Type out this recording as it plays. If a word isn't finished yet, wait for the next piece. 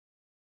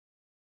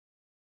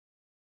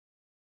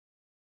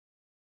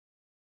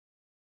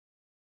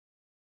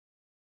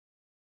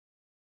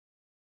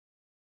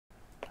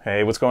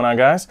Hey, what's going on,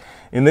 guys?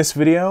 In this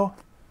video,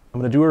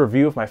 I'm going to do a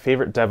review of my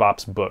favorite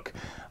DevOps book.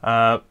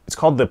 It's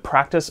called The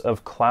Practice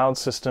of Cloud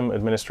System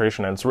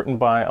Administration, and it's written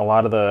by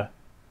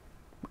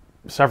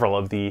several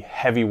of the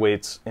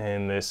heavyweights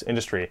in this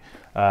industry.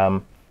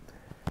 Tom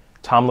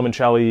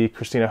Limoncelli,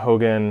 Christina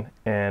Hogan,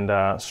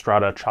 and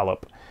Strada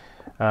Chalup.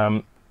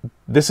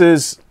 This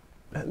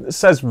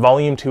says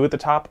volume 2 at the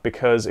top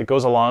because it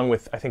goes along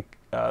with, I think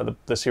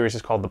the series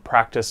is called The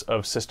Practice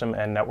of System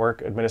and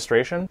Network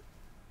Administration.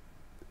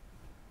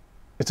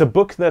 It's a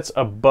book that's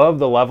above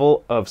the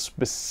level of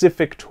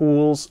specific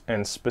tools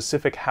and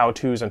specific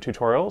how-tos and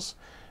tutorials.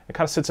 It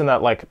kind of sits in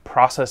that like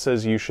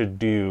processes you should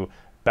do,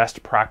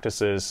 best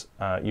practices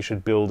you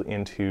should build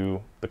into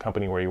the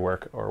company where you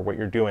work or what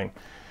you're doing.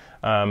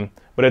 But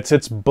it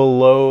sits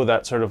below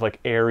that sort of like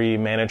airy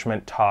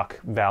management talk,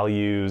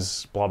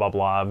 values, blah, blah,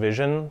 blah,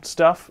 vision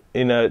stuff,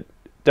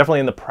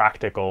 definitely in the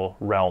practical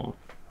realm.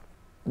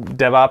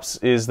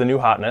 DevOps is the new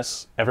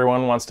hotness.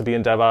 Everyone wants to be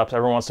in DevOps.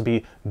 Everyone wants to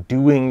be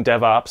doing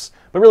DevOps.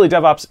 But really,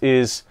 DevOps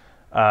is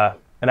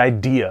an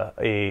idea,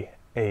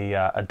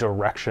 a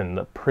direction,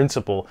 the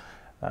principle,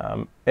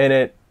 and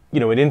it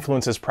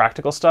influences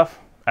practical stuff.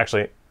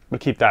 Actually, we'll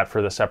keep that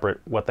for the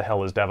separate "What the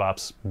hell is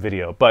DevOps"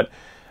 video. But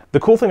the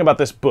cool thing about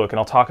this book, and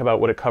I'll talk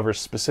about what it covers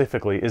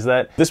specifically, is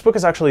that this book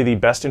is actually the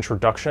best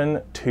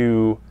introduction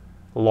to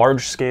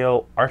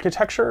large-scale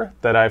architecture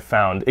that I've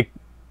found. It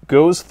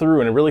goes through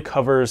and it really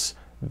covers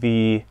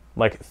the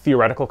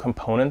theoretical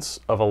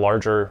components of a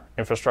larger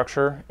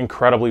infrastructure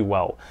incredibly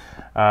well.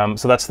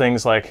 So that's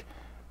things like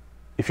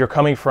if you're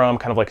coming from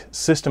kind of like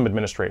system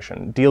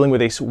administration, dealing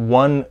with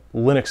one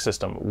Linux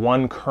system,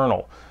 one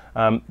kernel,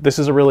 this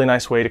is a really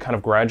nice way to kind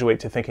of graduate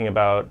to thinking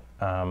about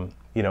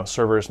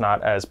servers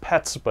not as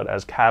pets but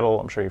as cattle.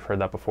 I'm sure you've heard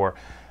that before.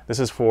 This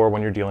is for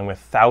when you're dealing with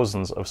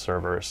thousands of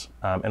servers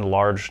and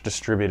large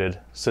distributed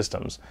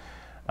systems.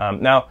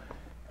 Now,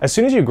 as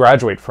soon as you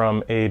graduate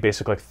from a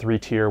basic like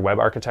 3-tier web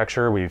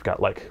architecture, we've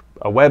got like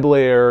a web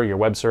layer, your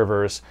web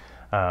servers,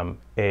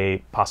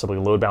 possibly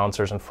load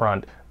balancers in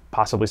front,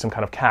 possibly some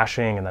kind of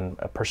caching, and then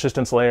a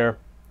persistence layer,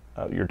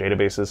 your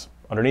databases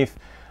underneath.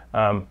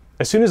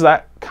 As soon as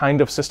that kind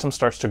of system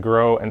starts to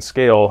grow and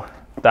scale,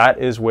 that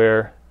is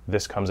where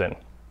this comes in.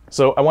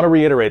 So I want to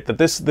reiterate that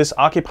this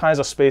occupies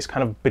a space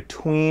kind of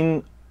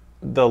between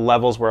the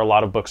levels where a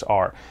lot of books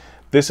are.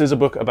 This is a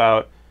book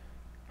about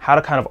how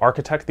to kind of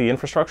architect the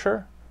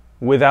infrastructure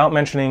without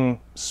mentioning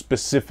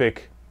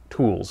specific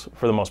tools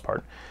for the most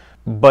part.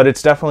 But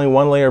it's definitely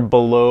one layer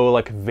below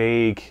like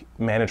vague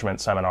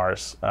management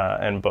seminars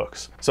and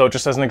books. So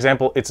just as an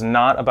example, it's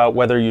not about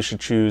whether you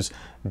should choose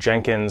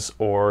Jenkins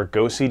or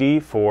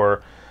GoCD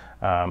for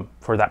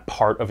that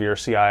part of your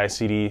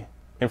CI/CD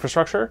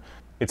infrastructure.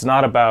 It's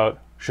not about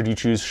should you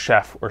choose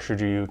Chef or should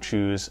you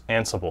choose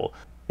Ansible.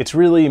 It's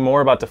really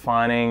more about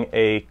defining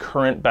a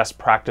current best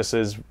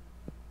practices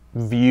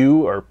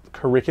view or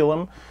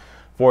curriculum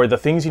for the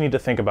things you need to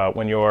think about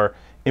when you're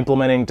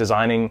implementing,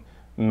 designing,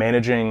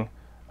 managing,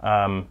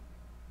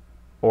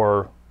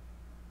 or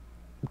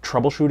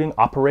troubleshooting,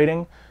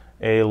 operating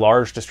a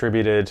large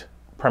distributed,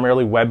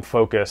 primarily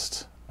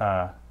web-focused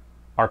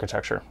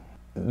architecture.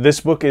 This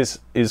book is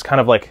kind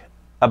of like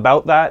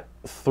about that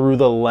through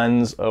the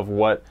lens of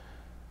what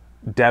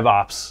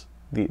DevOps,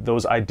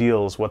 those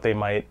ideals, what they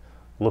might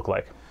look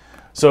like.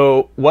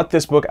 So what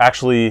this book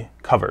actually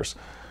covers.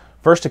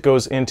 First, it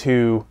goes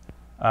into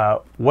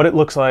what it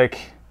looks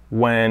like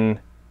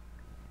when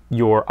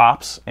your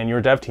ops and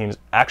your dev teams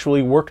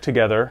actually work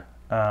together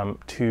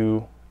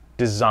to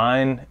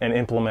design and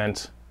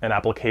implement an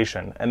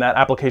application. And that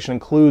application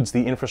includes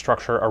the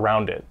infrastructure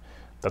around it.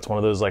 That's one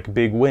of those like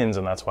big wins,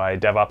 and that's why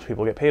DevOps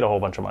people get paid a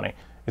whole bunch of money.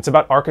 It's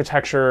about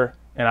architecture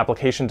and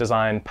application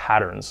design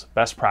patterns,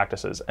 best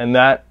practices. And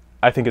that,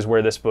 I think, is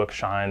where this book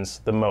shines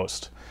the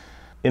most.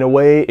 In a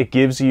way, it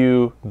gives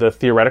you the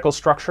theoretical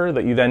structure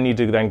that you then need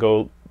to then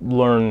go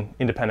learn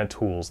independent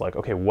tools like,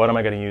 okay, what am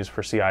I going to use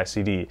for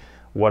CI/CD?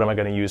 What am I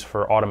going to use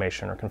for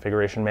automation or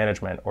configuration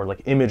management or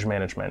like image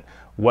management?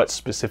 What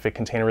specific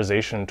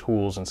containerization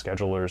tools and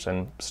schedulers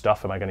and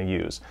stuff am I going to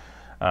use?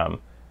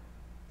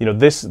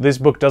 This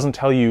book doesn't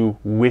tell you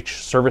which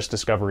service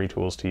discovery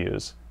tools to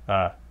use.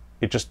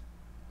 It just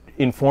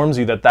informs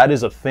you that that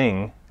is a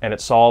thing and it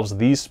solves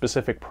these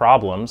specific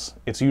problems.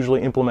 It's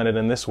usually implemented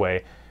in this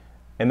way.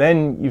 And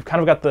then you've kind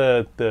of got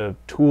the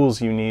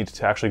tools you need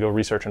to actually go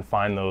research and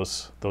find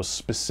those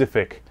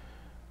specific,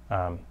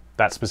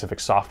 that specific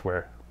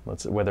software,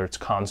 whether it's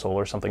console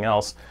or something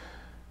else.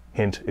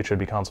 Hint, it should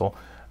be console.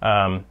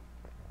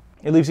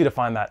 It leaves you to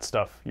find that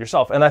stuff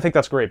yourself. And I think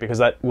that's great because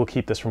that will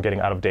keep this from getting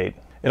out of date.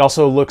 It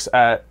also looks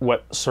at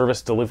what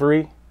service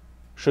delivery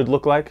should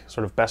look like,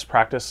 sort of best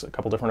practice, a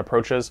couple different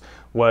approaches,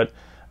 what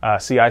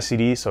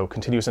CI/CD, so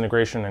continuous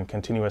integration and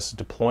continuous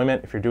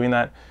deployment, if you're doing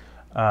that,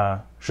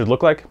 should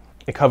look like.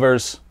 It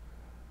covers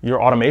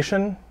your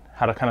automation,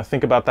 how to kind of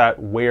think about that,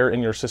 where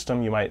in your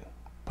system you might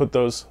put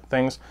those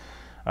things,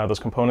 those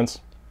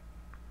components.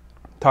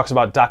 It talks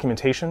about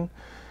documentation.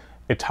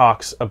 It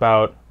talks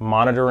about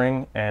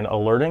monitoring and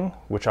alerting,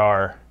 which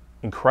are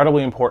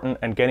incredibly important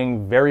and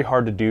getting very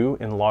hard to do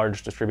in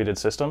large distributed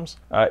systems.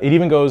 It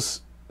even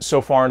goes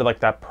so far into like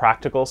that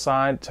practical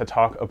side to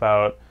talk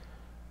about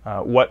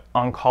what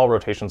on-call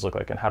rotations look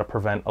like and how to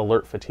prevent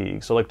alert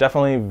fatigue. So like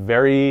definitely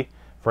very,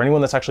 for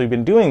anyone that's actually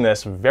been doing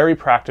this, very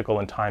practical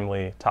and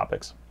timely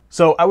topics.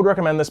 So I would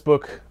recommend this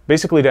book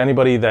basically to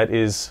anybody that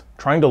is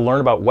trying to learn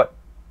about what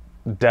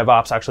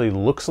DevOps actually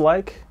looks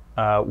like,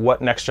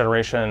 what next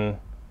generation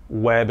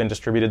web and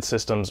distributed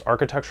systems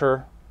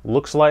architecture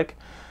looks like,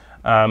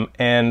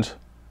 and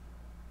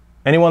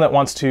anyone that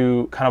wants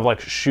to kind of like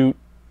shoot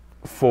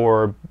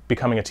for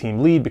becoming a team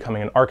lead,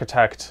 becoming an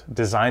architect,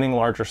 designing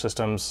larger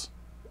systems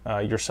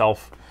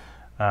yourself.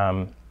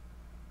 And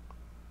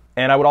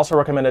I would also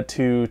recommend it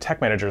to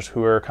tech managers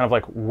who are kind of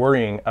like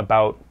worrying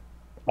about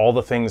all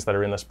the things that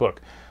are in this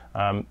book.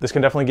 This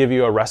can definitely give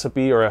you a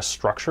recipe or a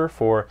structure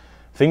for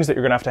things that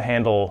you're gonna have to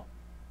handle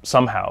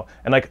somehow.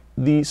 And like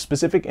the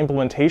specific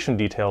implementation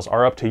details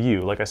are up to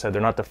you. Like I said,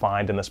 they're not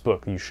defined in this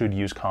book. You should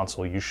use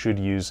console, you should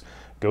use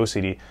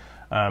GoCD.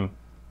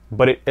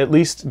 But it at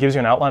least gives you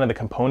an outline of the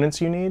components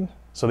you need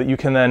so that you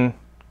can then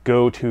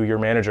go to your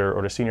manager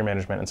or to senior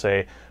management and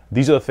say,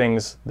 these are the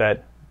things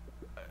that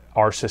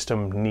our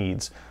system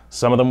needs.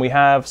 Some of them we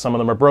have, some of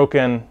them are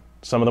broken,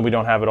 some of them we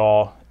don't have at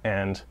all,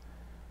 and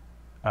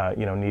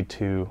you know, we need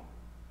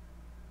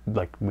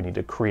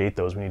to create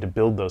those, we need to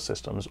build those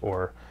systems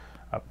or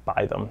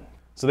buy them.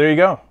 So there you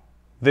go.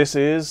 This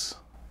is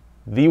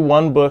the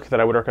one book that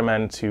I would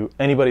recommend to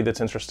anybody that's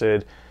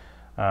interested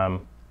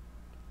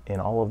in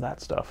all of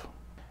that stuff.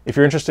 If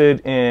you're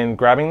interested in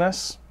grabbing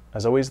this,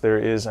 as always, there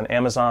is an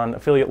Amazon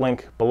affiliate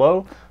link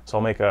below. So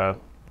I'll make I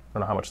don't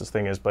know how much this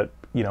thing is, but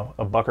you know,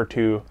 $1 or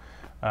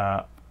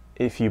 $2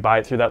 if you buy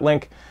it through that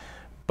link.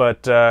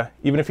 But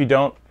even if you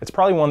don't, it's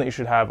probably one that you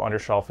should have on your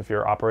shelf if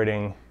you're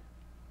operating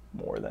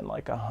more than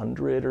like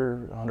 100 or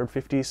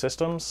 150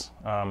 systems.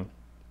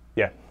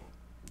 Yeah,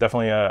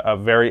 definitely a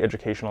very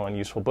educational and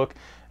useful book.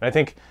 And I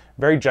think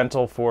very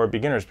gentle for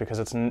beginners because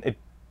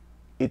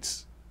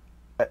it's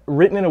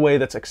written in a way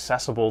that's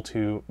accessible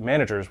to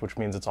managers, which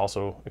means it's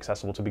also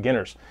accessible to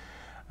beginners.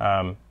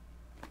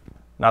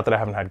 Not that I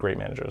haven't had great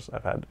managers.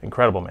 I've had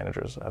incredible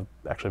managers. I've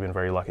actually been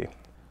very lucky.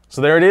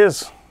 So there it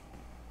is.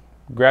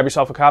 Grab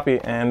yourself a copy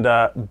and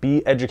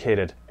be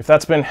educated. If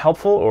that's been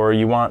helpful or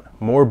you want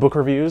more book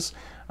reviews,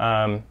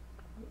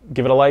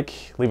 give it a like,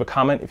 leave a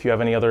comment if you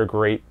have any other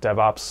great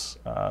DevOps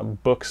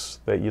books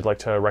that you'd like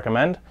to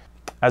recommend.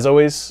 As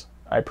always,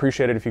 I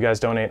appreciate it if you guys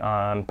donate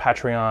on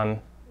Patreon,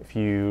 if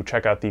you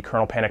check out the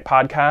Kernel Panic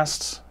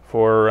podcasts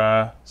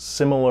for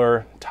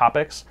similar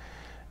topics,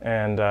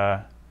 and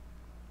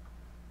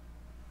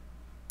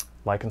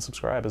like and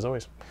subscribe as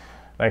always.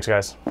 Thanks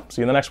guys.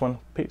 See you in the next one.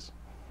 Peace.